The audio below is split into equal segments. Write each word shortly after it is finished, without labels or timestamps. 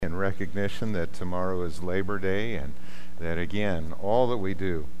recognition that tomorrow is Labor Day, and that again, all that we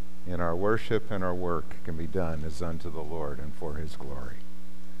do in our worship and our work can be done as unto the Lord and for His glory.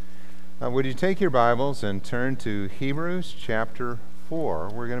 Would you take your Bibles and turn to Hebrews chapter 4.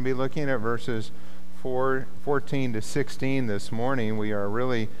 We're going to be looking at verses 14 to 16 this morning. We are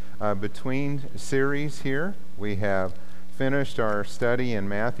really between series here. We have finished our study in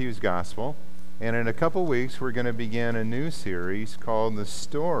Matthew's Gospel, and in a couple weeks we're going to begin a new series called The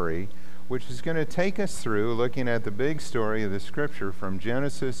Story, which is going to take us through looking at the big story of the Scripture from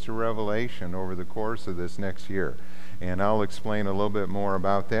Genesis to Revelation over the course of this next year. And I'll explain a little bit more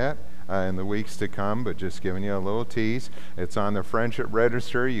about that in the weeks to come, but just giving you a little tease. It's on the Friendship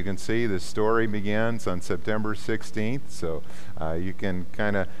Register. You can see the story begins on September 16th, so you can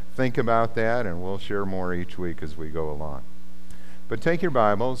kind of think about that, and we'll share more each week as we go along. But take your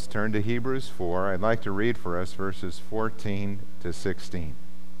Bibles, turn to Hebrews 4. I'd like to read for us verses 14 to 16.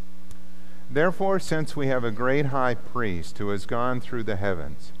 Therefore, since we have a great high priest who has gone through the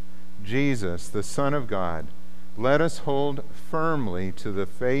heavens, Jesus, the Son of God, let us hold firmly to the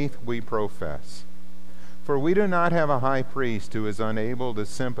faith we profess. For we do not have a high priest who is unable to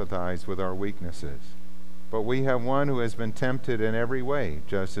sympathize with our weaknesses, but we have one who has been tempted in every way,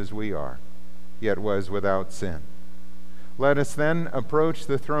 just as we are, yet was without sin. Let us then approach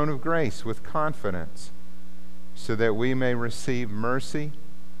the throne of grace with confidence, so that we may receive mercy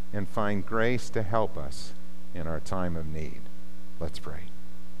and find grace to help us in our time of need. Let's pray.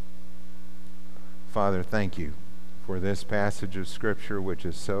 Father, thank you for this passage of Scripture which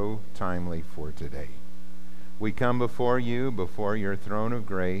is so timely for today. We come before you, before your throne of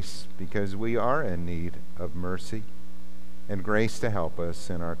grace, because we are in need of mercy and grace to help us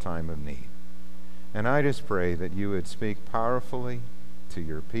in our time of need. And I just pray that you would speak powerfully to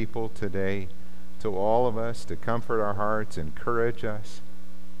your people today, to all of us, to comfort our hearts, encourage us,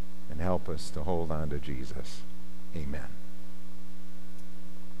 and help us to hold on to Jesus. Amen.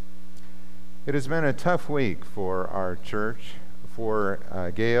 It has been a tough week for our church.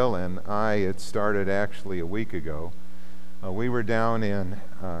 For Gail and I, it started actually a week ago. We were down in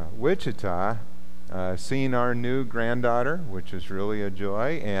Wichita seeing our new granddaughter, which is really a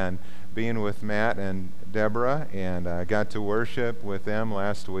joy, and being with Matt and Deborah, and got to worship with them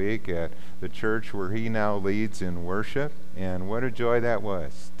last week at the church where he now leads in worship. And what a joy that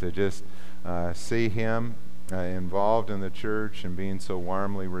was to just see him involved in the church and being so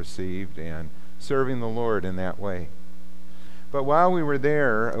warmly received and serving the Lord in that way. But while we were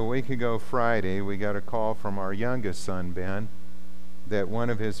there a week ago Friday, we got a call from our youngest son, Ben, that one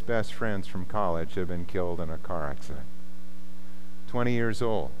of his best friends from college had been killed in a car accident. 20 years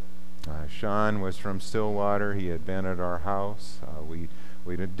old. Sean was from Stillwater. He had been at our house. We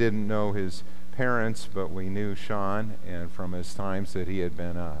didn't know his parents, but we knew Sean, and from his times that he had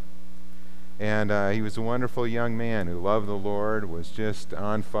been up. And he was a wonderful young man who loved the Lord, was just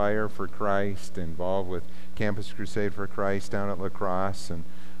on fire for Christ, involved with Campus Crusade for Christ down at La Crosse, and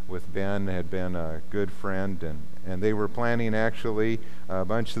with Ben had been a good friend. And they were planning actually a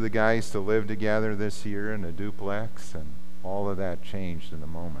bunch of the guys to live together this year in a duplex, and all of that changed in a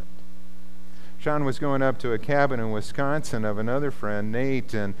moment. Sean was going up to a cabin in Wisconsin of another friend,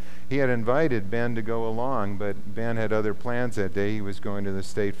 Nate, and he had invited Ben to go along, but Ben had other plans that day. He was going to the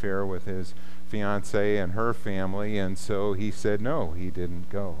state fair with his fiancée and her family, and so he said no, he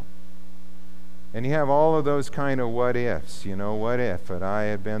didn't go. And you have all of those kind of what ifs. You know, what if I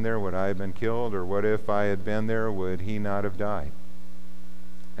had been there, would I have been killed? Or what if I had been there, would he not have died?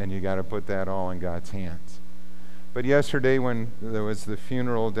 And you got to put that all in God's hands. But yesterday when there was the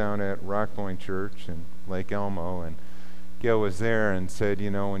funeral down at Rock Point Church in Lake Elmo, and Gail was there and said, you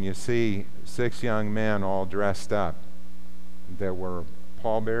know, when you see 6 young men all dressed up that were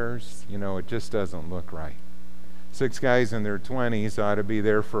pallbearers, you know, it just doesn't look right. 6 guys in their 20s ought to be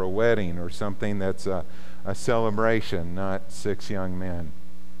there for a wedding or something that's a celebration, not 6 young men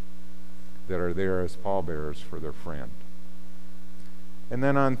that are there as pallbearers for their friend. And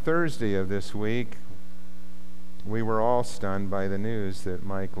then on Thursday of this week, we were all stunned by the news that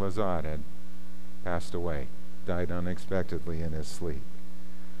Mike Lazat had passed away, died unexpectedly in his sleep.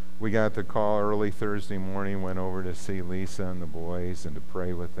 We got the call early Thursday morning, went over to see Lisa and the boys and to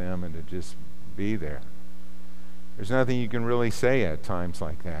pray with them and to just be there. There's nothing you can really say at times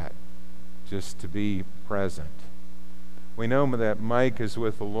like that, just to be present. We know that Mike is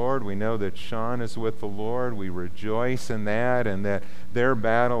with the Lord. We know that Sean is with the Lord. We rejoice in that and that their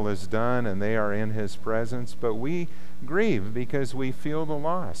battle is done and they are in His presence. But we grieve because we feel the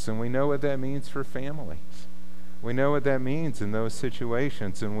loss, and we know what that means for families. We know what that means in those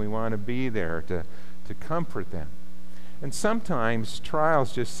situations, and we want to be there to comfort them. And sometimes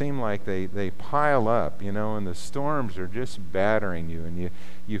trials just seem like they pile up, and the storms are just battering you, and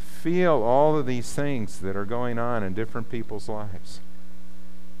you feel all of these things that are going on in different people's lives.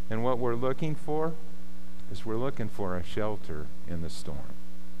 And what we're looking for is we're looking for a shelter in the storm.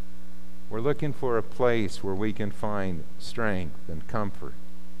 We're looking for a place where we can find strength and comfort.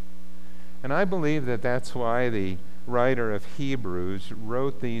 And I believe that that's why the writer of Hebrews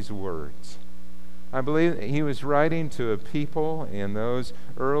wrote these words. I believe he was writing to a people in those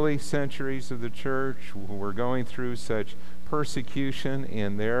early centuries of the church who were going through such persecution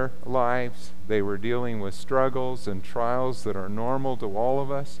in their lives. They were dealing with struggles and trials that are normal to all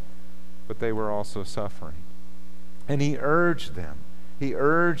of us, but they were also suffering. And he urged them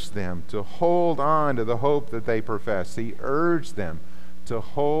to hold on to the hope that they profess. He urged them to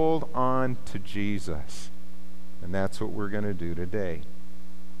hold on to Jesus. And that's what we're going to do today.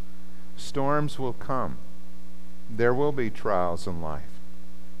 Storms will come. There will be trials in life.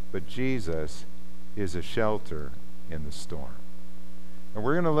 But Jesus is a shelter in the storm. And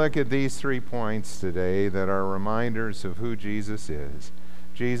we're going to look at these 3 points today that are reminders of who Jesus is.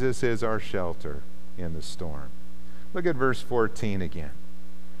 Jesus is our shelter in the storm. Look at verse 14 again.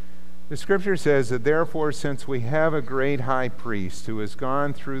 The scripture says that therefore, since we have a great high priest who has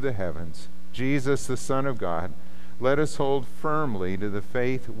gone through the heavens, Jesus the Son of God, let us hold firmly to the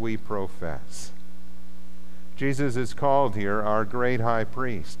faith we profess. Jesus is called here our great high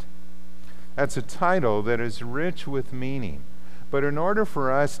priest. That's a title that is rich with meaning. But in order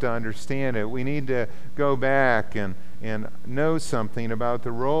for us to understand it, we need to go back and know something about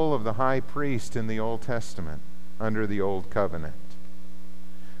the role of the high priest in the Old Testament under the Old Covenant.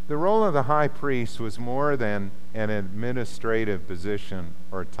 The role of the high priest was more than an administrative position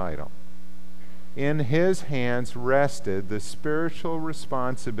or title. In his hands rested the spiritual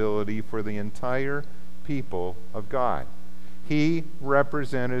responsibility for the entire people of God. He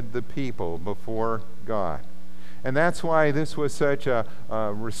represented the people before God. And that's why this was such a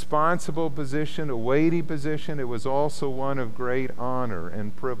responsible position, a weighty position. It was also one of great honor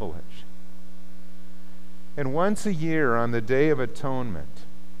and privilege. And once a year on the Day of Atonement,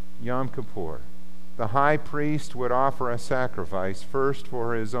 Yom Kippur, the high priest would offer a sacrifice first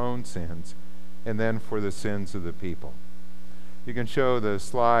for his own sins and then for the sins of the people. You can show the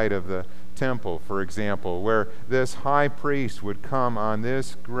slide of the temple, for example, where this high priest would come on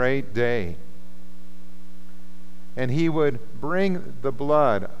this great day, and he would bring the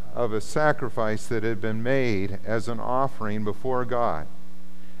blood of a sacrifice that had been made as an offering before God.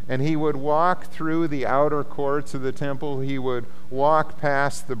 And he would walk through the outer courts of the temple. He would walk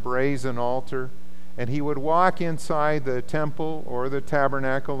past the brazen altar, and he would walk inside the temple or the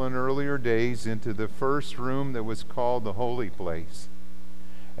tabernacle in earlier days into the first room that was called the holy place.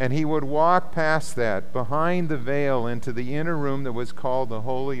 And he would walk past that, behind the veil, into the inner room that was called the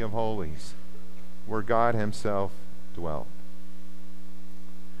Holy of Holies, where God himself dwelt.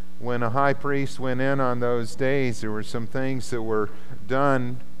 When a high priest went in on those days, there were some things that were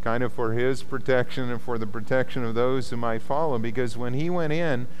done kind of for his protection and for the protection of those who might follow, because when he went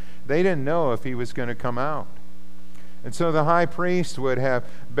in, they didn't know if he was going to come out. And so the high priest would have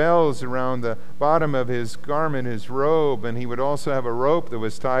bells around the bottom of his garment, his robe, and he would also have a rope that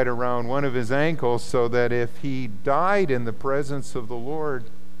was tied around one of his ankles so that if he died in the presence of the Lord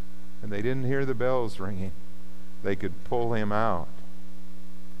and they didn't hear the bells ringing, they could pull him out.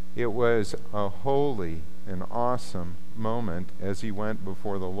 It was a holy and awesome moment as he went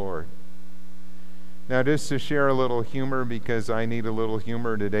before the Lord. Now, just to share a little humor, because I need a little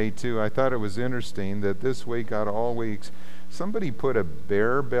humor today too, I thought it was interesting that this week out of all weeks, somebody put a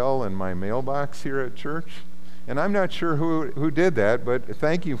bear bell in my mailbox here at church. And I'm not sure who did that, but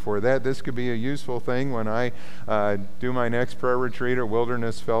thank you for that. This could be a useful thing when I do my next prayer retreat or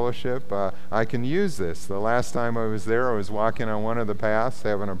wilderness fellowship. I can use this. The last time I was there, I was walking on one of the paths,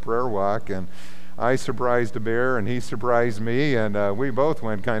 having a prayer walk, and I surprised a bear, and he surprised me, and we both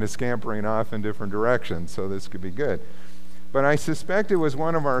went kind of scampering off in different directions, so this could be good. But I suspect it was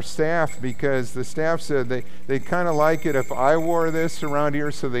one of our staff, because the staff said they'd kind of like it if I wore this around here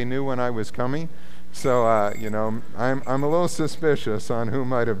so they knew when I was coming. So, I'm a little suspicious on who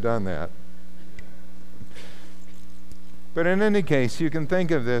might have done that. But in any case, you can think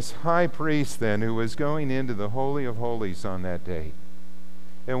of this high priest then who was going into the Holy of Holies on that day.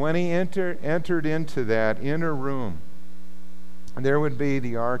 And when he entered into that inner room, there would be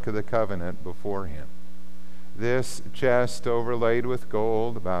the Ark of the Covenant before him. This chest overlaid with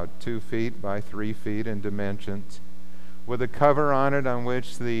gold, about 2 feet by 3 feet in dimensions, with a cover on it on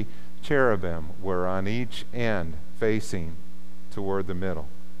which the cherubim were on each end facing toward the middle.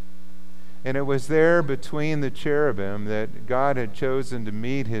 And it was there between the cherubim that God had chosen to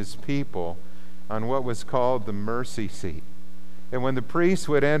meet his people on what was called the mercy seat. And when the priest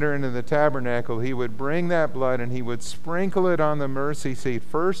would enter into the tabernacle, he would bring that blood and he would sprinkle it on the mercy seat,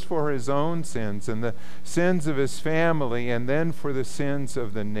 first for his own sins and the sins of his family, and then for the sins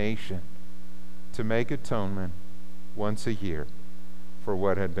of the nation, to make atonement once a year for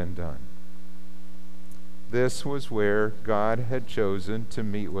what had been done. This was where God had chosen to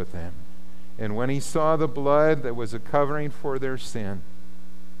meet with them. And when he saw the blood that was a covering for their sin,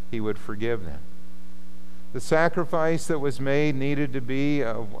 he would forgive them. The sacrifice that was made needed to be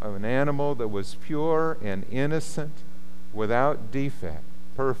of an animal that was pure and innocent, without defect,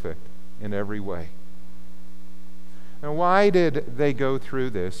 perfect in every way. Now, why did they go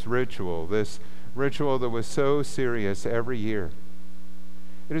through this ritual that was so serious every year?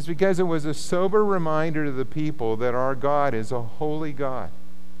 It is because it was a sober reminder to the people that our God is a holy God.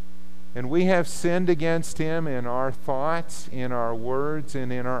 And we have sinned against him in our thoughts, in our words,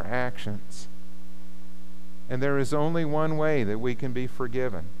 and in our actions. And there is only one way that we can be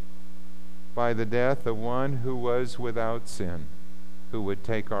forgiven: by the death of one who was without sin, who would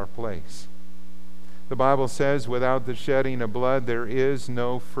take our place. The Bible says, without the shedding of blood, there is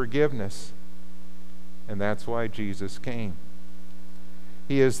no forgiveness. And that's why Jesus came.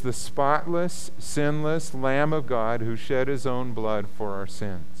 He is the spotless, sinless Lamb of God who shed his own blood for our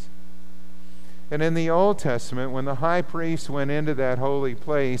sins. And in the Old Testament, when the high priest went into that holy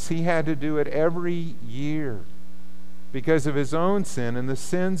place, he had to do it every year because of his own sin and the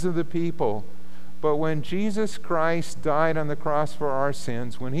sins of the people. But when Jesus Christ died on the cross for our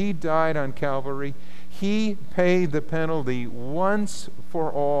sins, when he died on Calvary, he paid the penalty once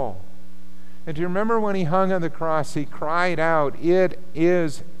for all. And do you remember when he hung on the cross, he cried out, "It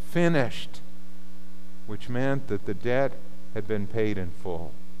is finished," which meant that the debt had been paid in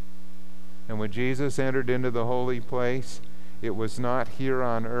full. And when Jesus entered into the holy place, it was not here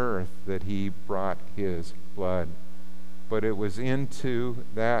on earth that he brought his blood, but it was into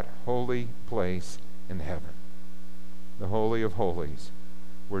that holy place in heaven, the Holy of Holies,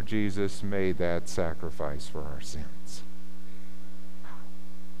 where Jesus made that sacrifice for our sins.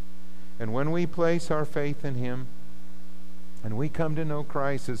 And when we place our faith in him, and we come to know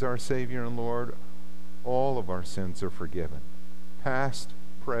Christ as our Savior and Lord, all of our sins are forgiven, past,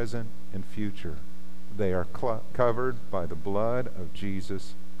 present, and future. They are covered by the blood of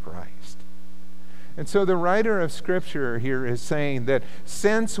Jesus Christ. And so the writer of Scripture here is saying that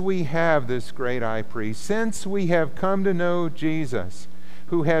since we have this great high priest, since we have come to know Jesus,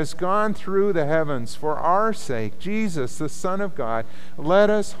 who has gone through the heavens for our sake, Jesus, the Son of God, let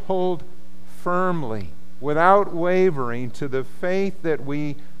us hold firmly, without wavering, to the faith that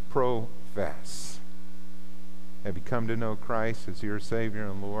we profess. Have you come to know Christ as your Savior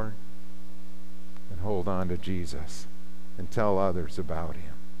and Lord? And hold on to Jesus and tell others about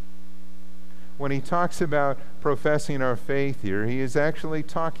him. When he talks about professing our faith here, he is actually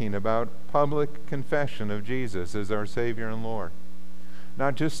talking about public confession of Jesus as our Savior and Lord.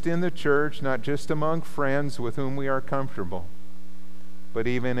 Not just in the church, not just among friends with whom we are comfortable, but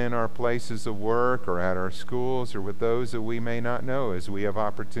even in our places of work or at our schools or with those that we may not know as we have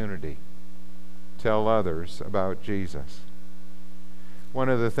opportunity. Tell others about Jesus. One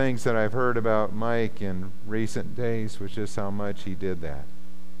of the things that I've heard about Mike in recent days was just how much he did that.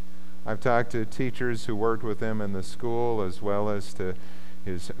 I've talked to teachers who worked with him in the school, as well as to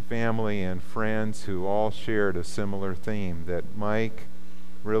his family and friends who all shared a similar theme, that Mike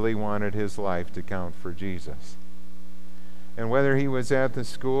really wanted his life to count for Jesus. And whether he was at the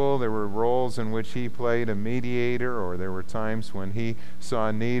school, there were roles in which he played a mediator, or there were times when he saw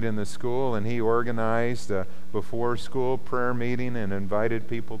a need in the school and he organized a before-school prayer meeting and invited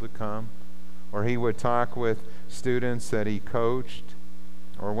people to come. Or he would talk with students that he coached,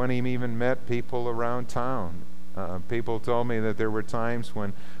 or when he even met people around town. People told me that there were times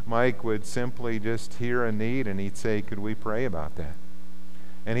when Mike would simply just hear a need and he'd say, "Could we pray about that?"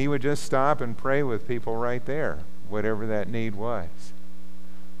 And he would just stop and pray with people right there, whatever that need was.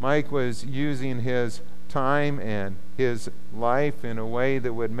 Mike was using his time and his life in a way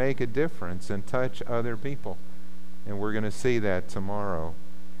that would make a difference and touch other people. And we're going to see that tomorrow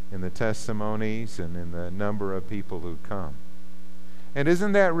in the testimonies and in the number of people who come. And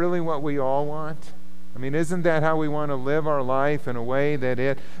isn't that really what we all want? I mean, isn't that how we want to live our life, in a way that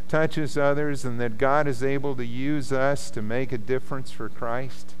it touches others and that God is able to use us to make a difference for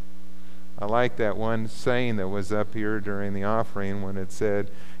Christ? I like that one saying that was up here during the offering when it said,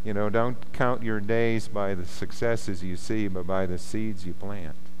 don't count your days by the successes you see, but by the seeds you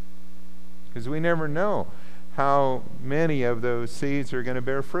plant. Because we never know how many of those seeds are going to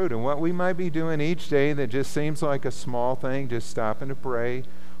bear fruit. And what we might be doing each day that just seems like a small thing, just stopping to pray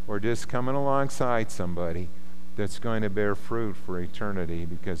or just coming alongside somebody, that's going to bear fruit for eternity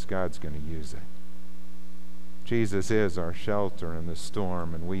because God's going to use it. Jesus is our shelter in the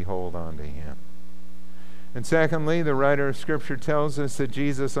storm, and we hold on to him. And secondly, the writer of Scripture tells us that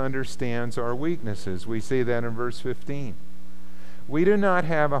Jesus understands our weaknesses. We see that in verse 15. We do not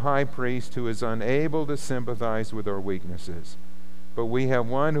have a high priest who is unable to sympathize with our weaknesses, but we have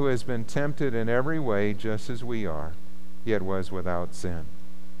one who has been tempted in every way just as we are, yet was without sin.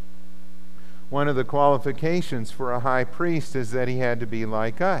 One of the qualifications for a high priest is that he had to be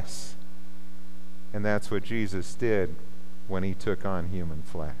like us. And that's what Jesus did when he took on human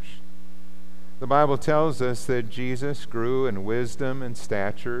flesh. The Bible tells us that Jesus grew in wisdom and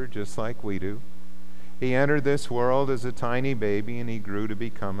stature just like we do. He entered this world as a tiny baby, and he grew to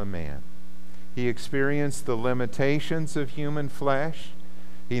become a man. He experienced the limitations of human flesh.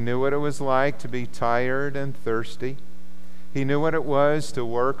 He knew what it was like to be tired and thirsty. He knew what it was to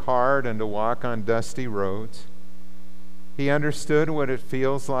work hard and to walk on dusty roads. He understood what it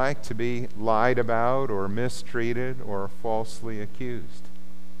feels like to be lied about or mistreated or falsely accused.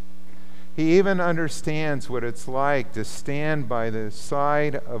 He even understands what it's like to stand by the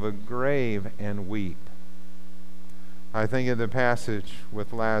side of a grave and weep. I think of the passage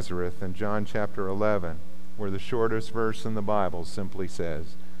with Lazarus in John chapter 11, where the shortest verse in the Bible simply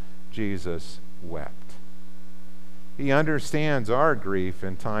says, Jesus wept. He understands our grief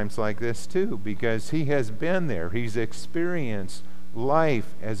in times like this too, because he has been there. He's experienced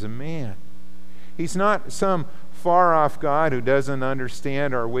life as a man. He's not some far-off God who doesn't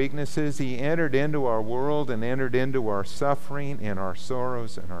understand our weaknesses. He entered into our world and entered into our suffering and our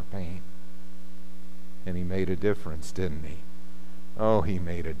sorrows and our pain. And he made a difference, didn't he? Oh, he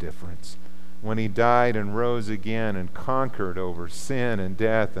made a difference. When he died and rose again and conquered over sin and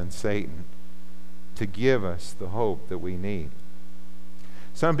death and Satan, to give us the hope that we need.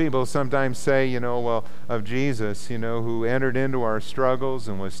 Some people sometimes say, of Jesus, who entered into our struggles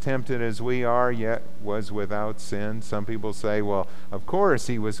and was tempted as we are, yet was without sin. Some people say, well, of course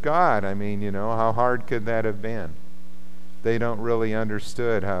he was God. I mean, how hard could that have been? They don't really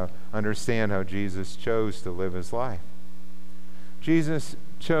understand how Jesus chose to live his life. Jesus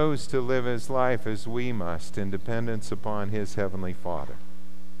chose to live his life as we must, in dependence upon his heavenly Father,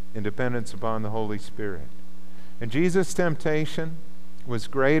 in dependence upon the Holy Spirit. And Jesus' temptation was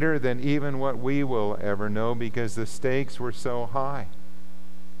greater than even what we will ever know, because the stakes were so high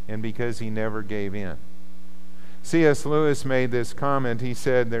and because he never gave in. C.S. Lewis made this comment. He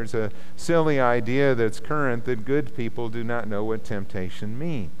said, there's a silly idea that's current that good people do not know what temptation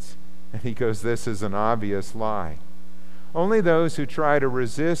means. And he goes, this is an obvious lie. Only those who try to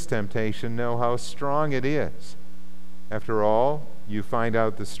resist temptation know how strong it is. After all, you find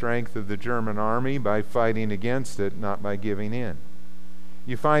out the strength of the German army by fighting against it, not by giving in.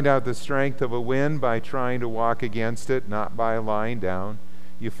 You find out the strength of a wind by trying to walk against it, not by lying down.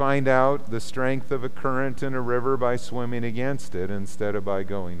 You find out the strength of a current in a river by swimming against it instead of by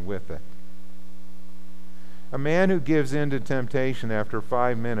going with it. A man who gives in to temptation after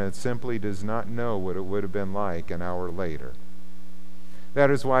 5 minutes simply does not know what it would have been like an hour later. That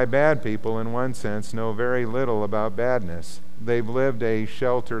is why bad people, in one sense, know very little about badness. They've lived a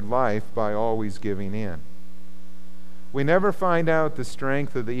sheltered life by always giving in. We never find out the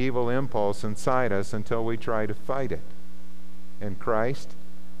strength of the evil impulse inside us until we try to fight it. And Christ,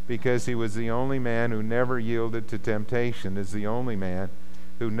 because he was the only man who never yielded to temptation, is the only man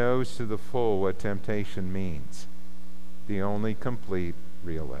who knows to the full what temptation means, the only complete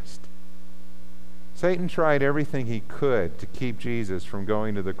realist. Satan tried everything he could to keep Jesus from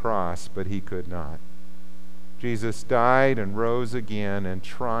going to the cross, but he could not. Jesus died and rose again and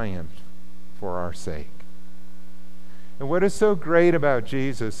triumphed for our sake. And what is so great about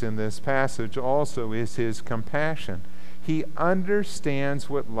Jesus in this passage also is his compassion. He understands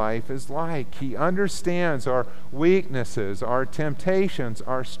what life is like. He understands our weaknesses, our temptations,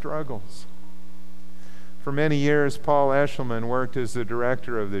 our struggles. For many years, Paul Eshelman worked as the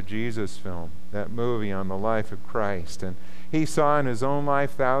director of the Jesus film, that movie on the life of Christ. And he saw in his own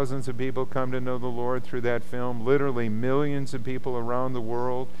life thousands of people come to know the Lord through that film. Literally millions of people around the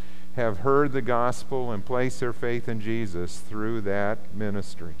world have heard the gospel and placed their faith in Jesus through that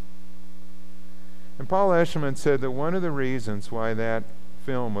ministry. And Paul Eshelman said that one of the reasons why that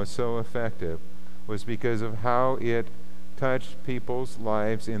film was so effective was because of how it touched people's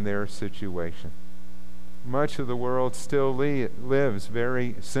lives in their situation. Much of the world still lives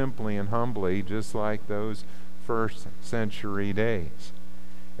very simply and humbly, just like those first century days.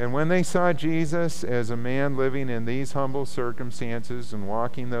 And when they saw Jesus as a man living in these humble circumstances and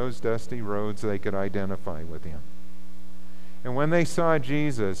walking those dusty roads, they could identify with him. And when they saw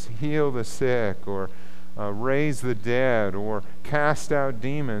Jesus heal the sick or raise the dead or cast out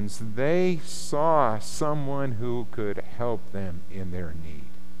demons, they saw someone who could help them in their need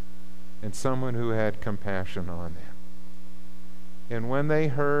and someone who had compassion on them. And when they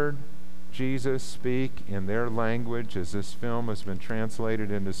heard Jesus speak in their language, as this film has been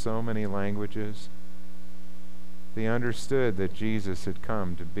translated into so many languages, they understood that Jesus had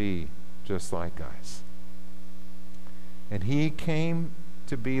come to be just like us. And he came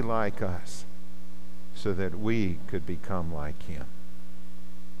to be like us so that we could become like him.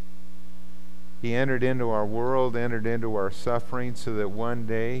 He entered into our world, entered into our suffering, so that one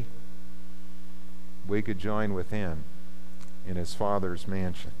day we could join with him in his Father's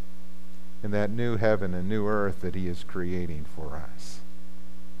mansion, in that new heaven and new earth that he is creating for us.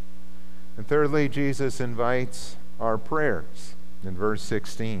 And thirdly, Jesus invites our prayers in verse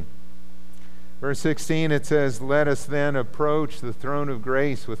 16. Verse 16, it says, "Let us then approach the throne of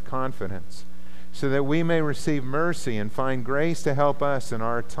grace with confidence, so that we may receive mercy and find grace to help us in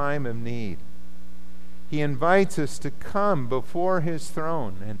our time of need." He invites us to come before his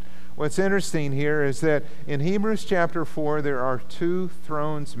throne. And what's interesting here is that in Hebrews chapter 4, there are two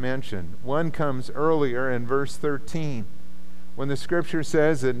thrones mentioned. One comes earlier in verse 13, when the scripture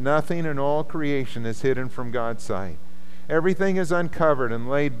says that nothing in all creation is hidden from God's sight. Everything is uncovered and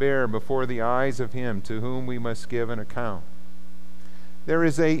laid bare before the eyes of him to whom we must give an account. There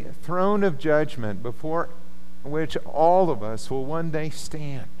is a throne of judgment before which all of us will one day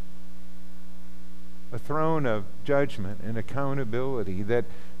stand. A throne of judgment and accountability that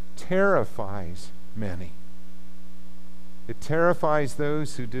terrifies many. It terrifies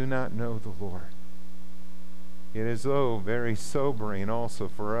those who do not know the Lord. It is, though, very sobering also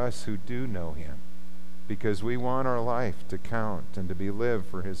for us who do know him, because we want our life to count and to be lived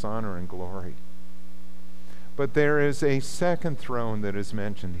for his honor and glory. But there is a second throne that is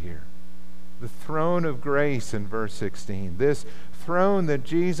mentioned here, the throne of grace in verse 16. This throne that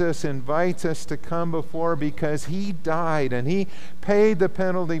Jesus invites us to come before because he died and he paid the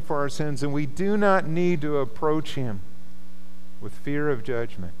penalty for our sins, and we do not need to approach him with fear of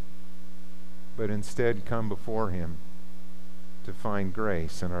judgment, but instead come before him to find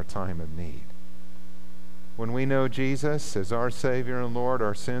grace in our time of need. When we know Jesus as our Savior and Lord,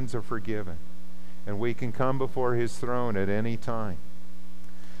 our sins are forgiven, and we can come before his throne at any time.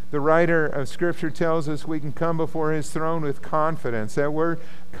 The writer of Scripture tells us we can come before his throne with confidence. That word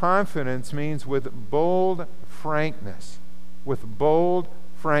confidence means with bold frankness. With bold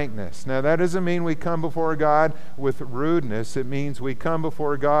frankness. Now, that doesn't mean we come before God with rudeness. It means we come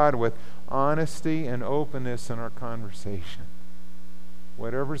before God with honesty and openness in our conversation.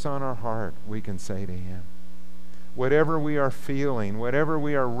 Whatever's on our heart, we can say to him. Whatever we are feeling, whatever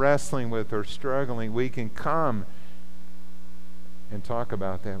we are wrestling with or struggling, we can come and talk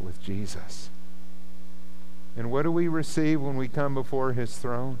about that with Jesus. And what do we receive when we come before his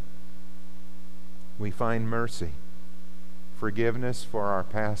throne? We find mercy, forgiveness for our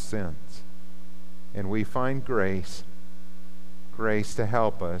past sins, and we find grace to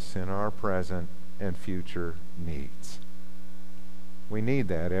help us in our present and future needs. We need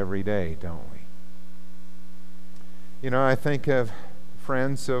that every day, don't we? You know, I think of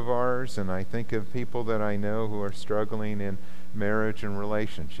friends of ours, and I think of people that I know who are struggling in marriage and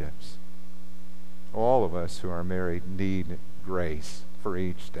relationships. All of us who are married need grace for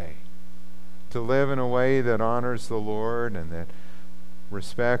each day. To live in a way that honors the Lord and that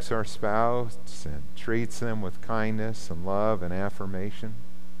respects our spouse and treats them with kindness and love and affirmation.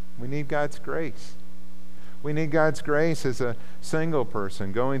 We need God's grace. We need God's grace as a single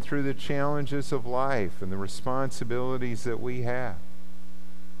person going through the challenges of life and the responsibilities that we have.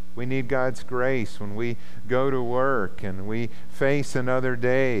 We need God's grace when we go to work and we face another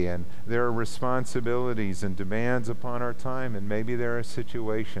day and there are responsibilities and demands upon our time, and maybe there are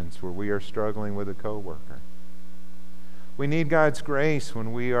situations where we are struggling with a coworker. We need God's grace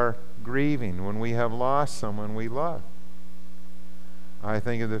when we are grieving, when we have lost someone we love. I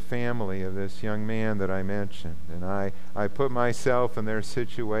think of the family of this young man that I mentioned, and I put myself in their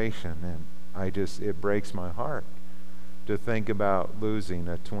situation, and it breaks my heart to think about losing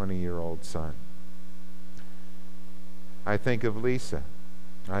a 20-year-old son. I think of Lisa.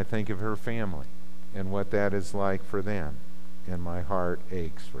 I think of her family and what that is like for them, and my heart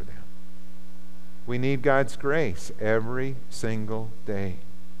aches for them. We need God's grace every single day.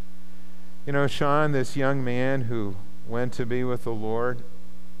 You know, Sean, this young man who went to be with the Lord,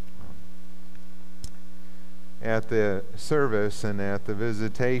 at the service and at the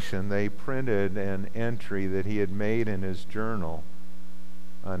visitation, they printed an entry that he had made in his journal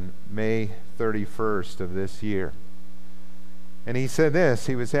on May 31st of this year. And he said this,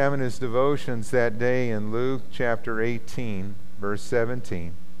 he was having his devotions that day in Luke chapter 18, verse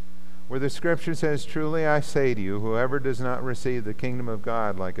 17, where the scripture says, "Truly I say to you, whoever does not receive the kingdom of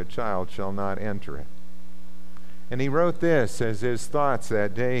God like a child shall not enter it." And he wrote this as his thoughts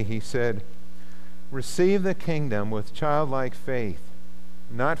that day. He said, "Receive the kingdom with childlike faith,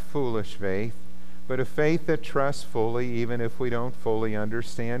 not foolish faith, but a faith that trusts fully even if we don't fully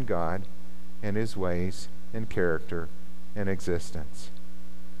understand God and His ways and character and existence.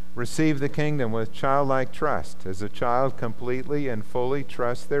 Receive the kingdom with childlike trust. As a child completely and fully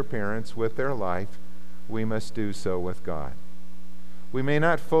trusts their parents with their life, we must do so with God. We may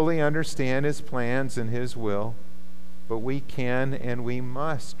not fully understand His plans and His will, but we can and we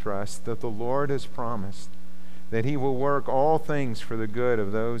must trust that the Lord has promised that He will work all things for the good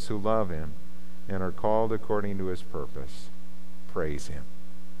of those who love Him and are called according to His purpose. Praise Him.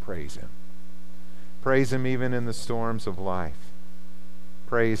 Praise Him. Praise Him even in the storms of life.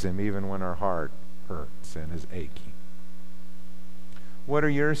 Praise Him even when our heart hurts and is aching. What are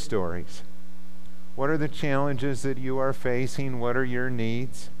your stories? What are the challenges that you are facing? What are your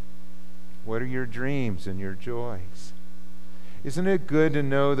needs? What are your dreams and your joys? Isn't it good to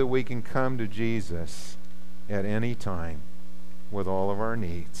know that we can come to Jesus at any time with all of our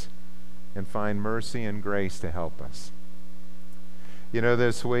needs and find mercy and grace to help us? You know,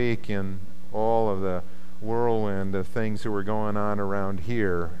 this week in all of the whirlwind of things that were going on around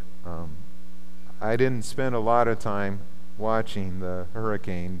here, I didn't spend a lot of time watching the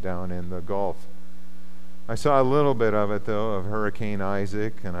hurricane down in the Gulf. I saw a little bit of it, though, of Hurricane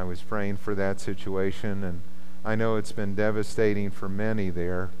Isaac, and I was praying for that situation, and I know it's been devastating for many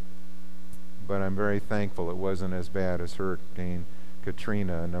there, but I'm very thankful it wasn't as bad as Hurricane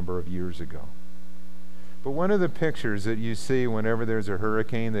Katrina a number of years ago. But one of the pictures that you see whenever there's a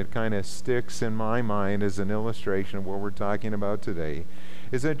hurricane that kind of sticks in my mind as an illustration of what we're talking about today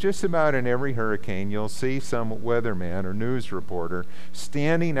is that just about in every hurricane you'll see some weatherman or news reporter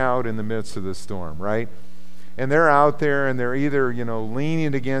standing out in the midst of the storm, right? And they're out there and they're either,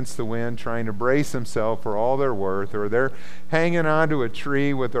 leaning against the wind trying to brace themselves for all they're worth, or they're hanging onto a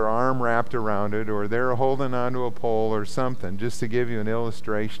tree with their arm wrapped around it, or they're holding onto a pole or something, just to give you an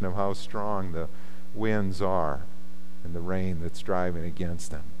illustration of how strong the winds are and the rain that's driving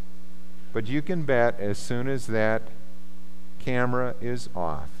against them. But you can bet as soon as that camera is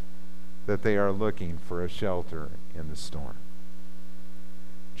off that they are looking for a shelter in the storm.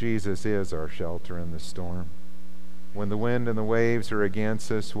 Jesus is our shelter in the storm. When the wind and the waves are against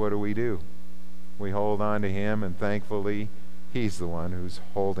us, what do? We hold on to Him, and thankfully He's the one who's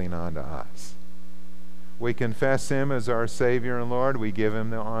holding on to us. We confess Him as our Savior and Lord. We give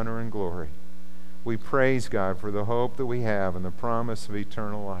Him the honor and glory. We praise God for the hope that we have and the promise of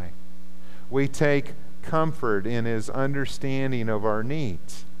eternal life. We take comfort in His understanding of our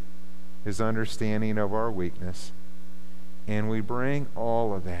needs, His understanding of our weakness, and we bring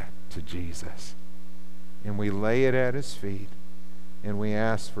all of that to Jesus. And we lay it at His feet, and we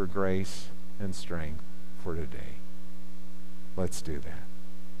ask for grace and strength for today. Let's do that.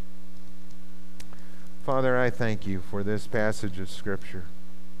 Father, I thank You for this passage of Scripture.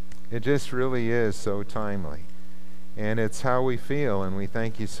 It just really is so timely. And it's how we feel, and we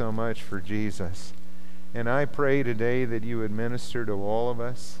thank You so much for Jesus. And I pray today that You would minister to all of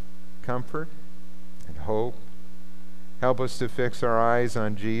us comfort and hope. Help us to fix our eyes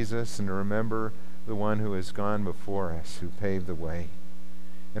on Jesus and to remember the one who has gone before us, who paved the way.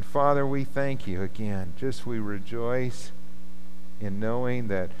 And Father, we thank You again. Just we rejoice in knowing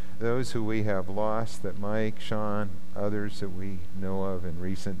that those who we have lost, that Mike, Sean, others that we know of in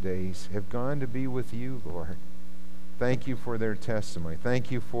recent days, have gone to be with You, Lord. Thank You for their testimony.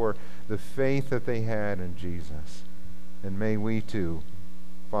 Thank You for the faith that they had in Jesus. And may we too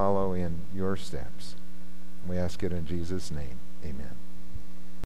follow in Your steps. We ask it in Jesus' name. Amen.